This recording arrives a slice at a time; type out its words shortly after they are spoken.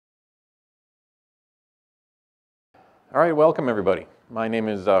All right, welcome everybody. My name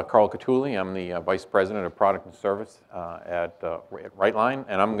is Carl Cottuli. I'm the Vice President of Product and Service at Wright,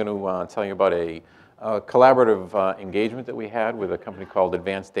 and I'm going to tell you about a collaborative engagement that we had with a company called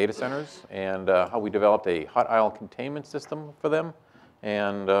Advanced Data Centers and how we developed a hot aisle containment system for them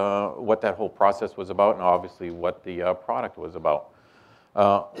and what that whole process was about and obviously what the product was about.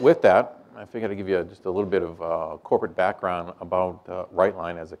 With that, I figured I'd give you just a little bit of corporate background about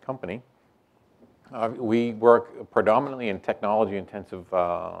Wright as a company. We work predominantly in technology-intensive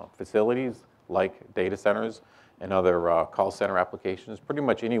facilities like data centers and other call center applications, pretty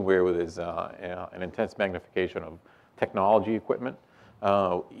much anywhere where there's an intense magnification of technology equipment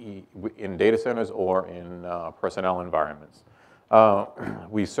in data centers or in personnel environments.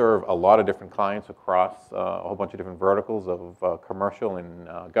 We serve a lot of different clients across a whole bunch of different verticals of commercial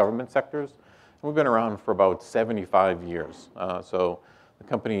and government sectors. And we've been around for about 75 years, so the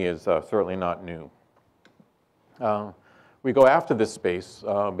company is certainly not new. We go after this space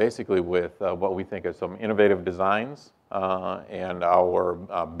basically with what we think are some innovative designs and our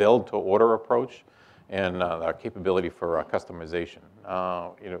build-to-order approach and our capability for customization.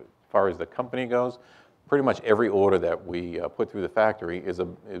 As far as the company goes, pretty much every order that we put through the factory is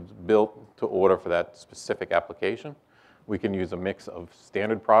built to order for that specific application. We can use a mix of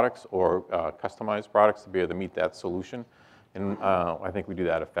standard products or customized products to be able to meet that solution, and I think we do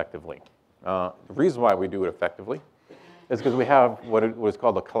that effectively. The reason why we do it effectively is because we have what is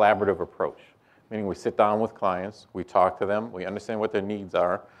called a collaborative approach, meaning we sit down with clients, we talk to them, we understand what their needs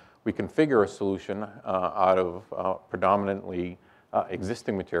are, we configure a solution out of predominantly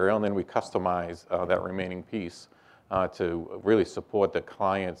existing material, and then we customize that remaining piece to really support the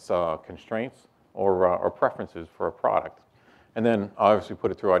client's constraints or preferences for a product. And then obviously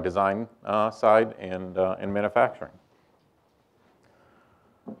put it through our design side and manufacturing.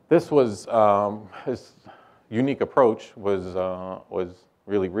 This unique approach was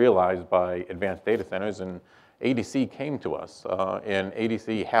really realized by Advanced Data Centers, and ADC came to us, and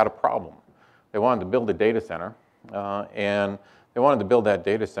ADC had a problem. They wanted to build a data center, and they wanted to build that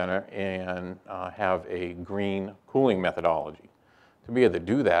data center and have a green cooling methodology. To be able to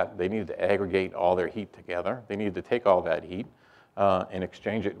do that, they needed to aggregate all their heat together. They needed to take all that heat and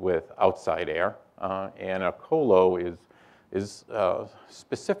exchange it with outside air, and a colo is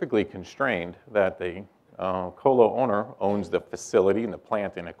specifically constrained that the colo owner owns the facility and the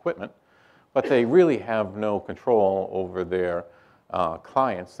plant and equipment, but they really have no control over their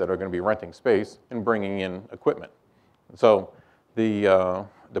clients that are going to be renting space and bringing in equipment. So the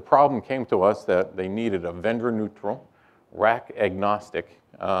problem came to us that they needed a vendor-neutral, rack-agnostic,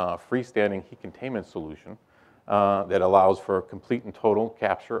 freestanding heat containment solution that allows for complete and total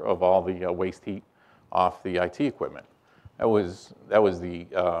capture of all the waste heat off the IT equipment. That was the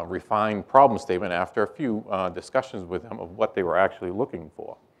refined problem statement after a few discussions with them of what they were actually looking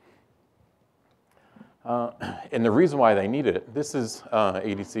for. And the reason why they needed it, this is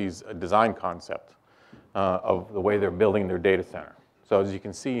ADC's design concept of the way they're building their data center. So as you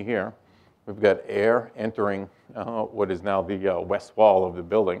can see here, we've got air entering what is now the west wall of the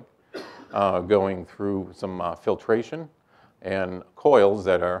building, going through some filtration and coils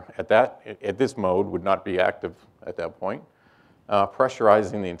that are at this mode would not be active at that point,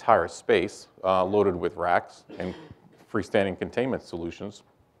 pressurizing the entire space loaded with racks and freestanding containment solutions,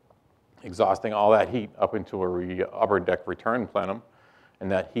 exhausting all that heat up into a upper deck return plenum,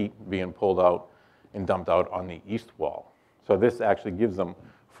 and that heat being pulled out and dumped out on the east wall. So this actually gives them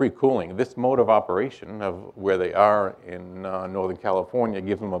free cooling. This mode of operation of where they are in Northern California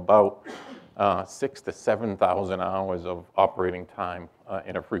gives them about 6,000 to 7,000 hours of operating time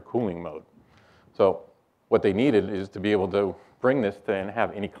in a free cooling mode. So what they needed is to be able to bring this to and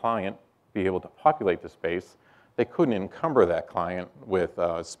have any client be able to populate the space. They couldn't encumber that client with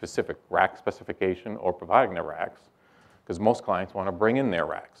a specific rack specification or providing the racks, because most clients want to bring in their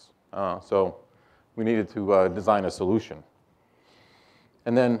racks. So we needed to design a solution.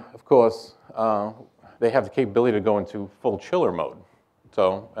 And then, of course, they have the capability to go into full chiller mode.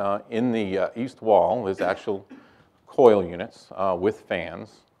 So in the east wall, there's actual coil units with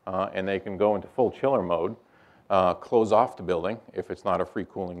fans, and they can go into full chiller mode, close off the building if it's not a free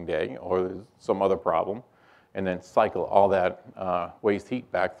cooling day or there's some other problem, and then cycle all that waste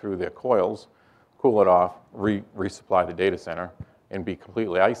heat back through their coils, cool it off, resupply the data center, and be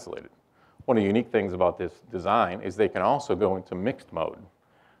completely isolated. One of the unique things about this design is they can also go into mixed mode.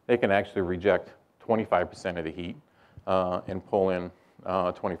 They can actually reject 25% of the heat and pull in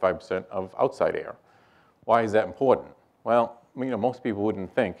 25% of outside air. Why is that important? Well, most people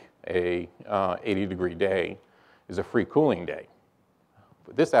wouldn't think a 80-degree day is a free cooling day.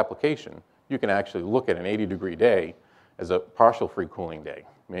 For this application, you can actually look at an 80-degree day as a partial free cooling day,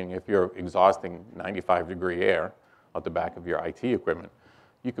 meaning if you're exhausting 95-degree air out the back of your IT equipment,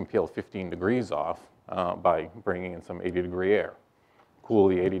 you can peel 15 degrees off by bringing in some 80-degree air. Cool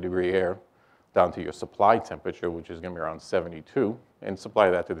the 80-degree air down to your supply temperature, which is going to be around 72, and supply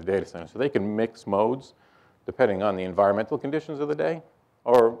that to the data center. So they can mix modes depending on the environmental conditions of the day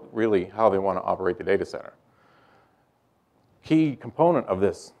or really how they want to operate the data center. Key component of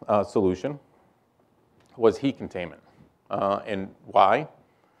this solution was heat containment. And why?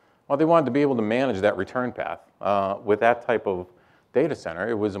 Well, they wanted to be able to manage that return path. With that type of data center,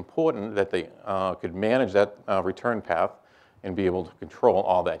 it was important that they could manage that return path and be able to control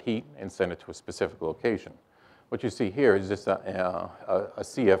all that heat and send it to a specific location. What you see here is just a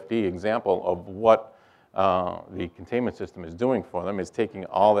CFD example of what the containment system is doing for them, is taking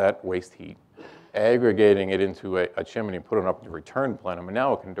all that waste heat, aggregating it into a chimney, putting it up the return plenum, and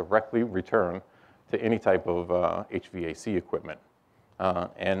now it can directly return to any type of HVAC equipment.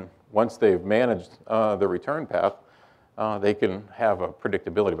 And once they've managed the return path, they can have a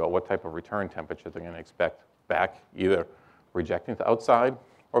predictability about what type of return temperature they're going to expect back, either rejecting to outside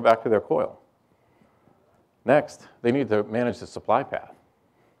or back to their coil. Next, they need to manage the supply path.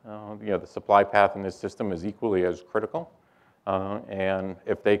 The supply path in this system is equally as critical. And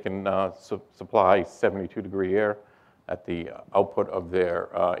if they can supply 72-degree air at the output of their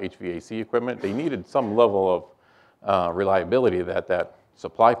HVAC equipment, they needed some level of reliability that that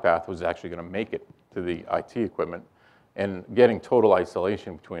supply path was actually going to make it to the IT equipment. And getting total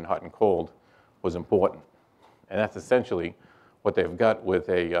isolation between hot and cold was important. And that's essentially what they've got with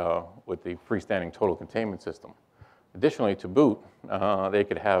the freestanding total containment system. Additionally, to boot, they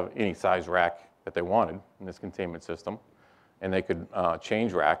could have any size rack that they wanted in this containment system, and they could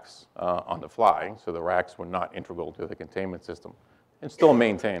change racks on the fly, so the racks were not integral to the containment system, and still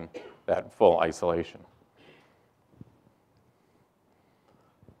maintain that full isolation.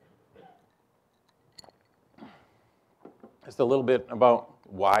 Just a little bit about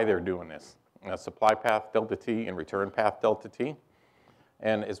why they're doing this. Supply path delta T and return path delta T.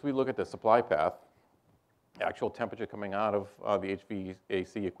 And as we look at the supply path, actual temperature coming out of the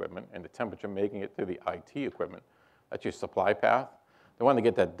HVAC equipment and the temperature making it to the IT equipment, that's your supply path. They want to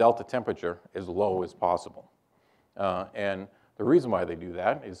get that delta temperature as low as possible. And the reason why they do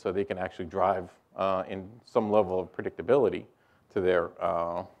that is so they can actually drive in some level of predictability to their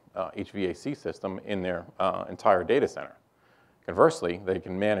HVAC system in their entire data center. Conversely, they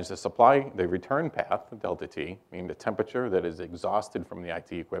can manage the return path, delta T, meaning the temperature that is exhausted from the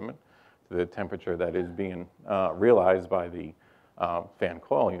IT equipment to the temperature that is being realized by the fan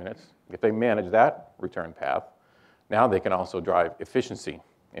coil units. If they manage that return path, now they can also drive efficiency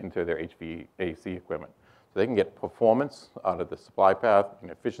into their HVAC equipment. So they can get performance out of the supply path and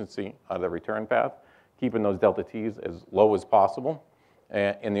efficiency out of the return path, keeping those delta T's as low as possible.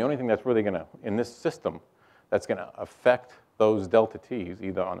 And the only thing that's really going to, in this system, that's going to affect those delta T's,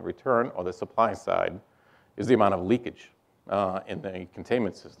 either on the return or the supply side, is the amount of leakage in the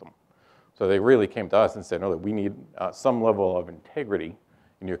containment system. So they really came to us and said, no, that we need some level of integrity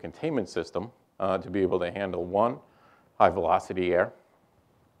in your containment system to be able to handle, one, high velocity air,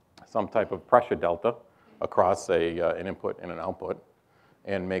 some type of pressure delta across an input and an output,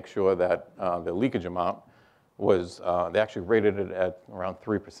 and make sure that the leakage amount was, they actually rated it at around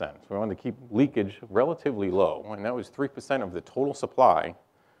 3%. So we wanted to keep leakage relatively low, and that was 3% of the total supply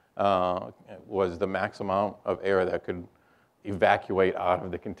was the max amount of air that could evacuate out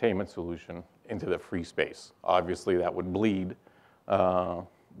of the containment solution into the free space. Obviously, that would bleed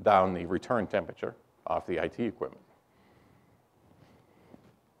down the return temperature off the IT equipment.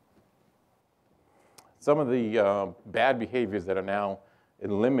 Some of the bad behaviors that are now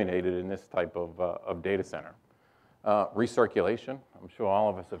eliminated in this type of data center. Recirculation. I'm sure all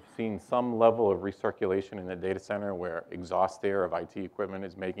of us have seen some level of recirculation in the data center where exhaust air of IT equipment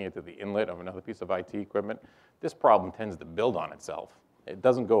is making it to the inlet of another piece of IT equipment. This problem tends to build on itself. It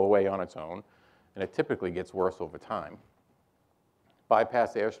doesn't go away on its own, and it typically gets worse over time.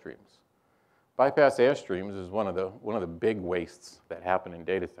 Bypass airstreams. Bypass airstreams is one of the big wastes that happen in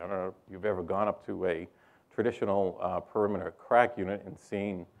data center. If you've ever gone up to a traditional perimeter crack unit and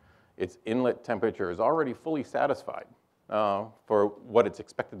seen its inlet temperature is already fully satisfied for what it's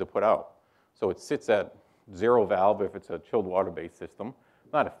expected to put out. So it sits at zero valve if it's a chilled water-based system,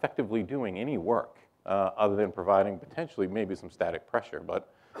 not effectively doing any work other than providing potentially maybe some static pressure,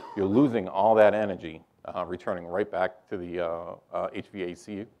 but you're losing all that energy returning right back to the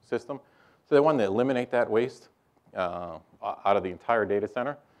HVAC system. So they wanted to eliminate that waste out of the entire data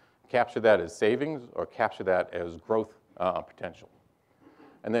center, capture that as savings or capture that as growth potential.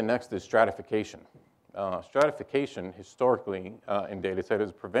 And then next is stratification. stratification historically in data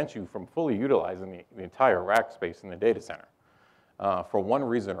centers prevents you from fully utilizing the entire rack space in the data center. For one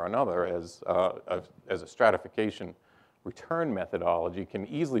reason or another, as a stratification return methodology can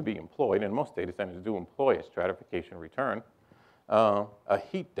easily be employed, and most data centers do employ a stratification return, a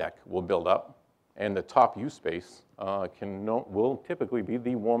heat deck will build up, and the top use space will typically be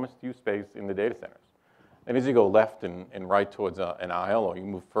the warmest use space in the data centers. And as you go left and right towards an aisle, or you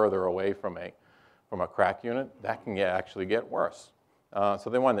move further away from a crack unit, that can actually get worse. So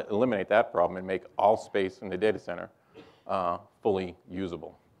they want to eliminate that problem and make all space in the data center fully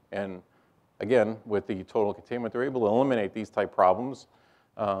usable. And again, with the total containment, they're able to eliminate these type problems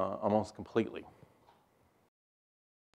almost completely.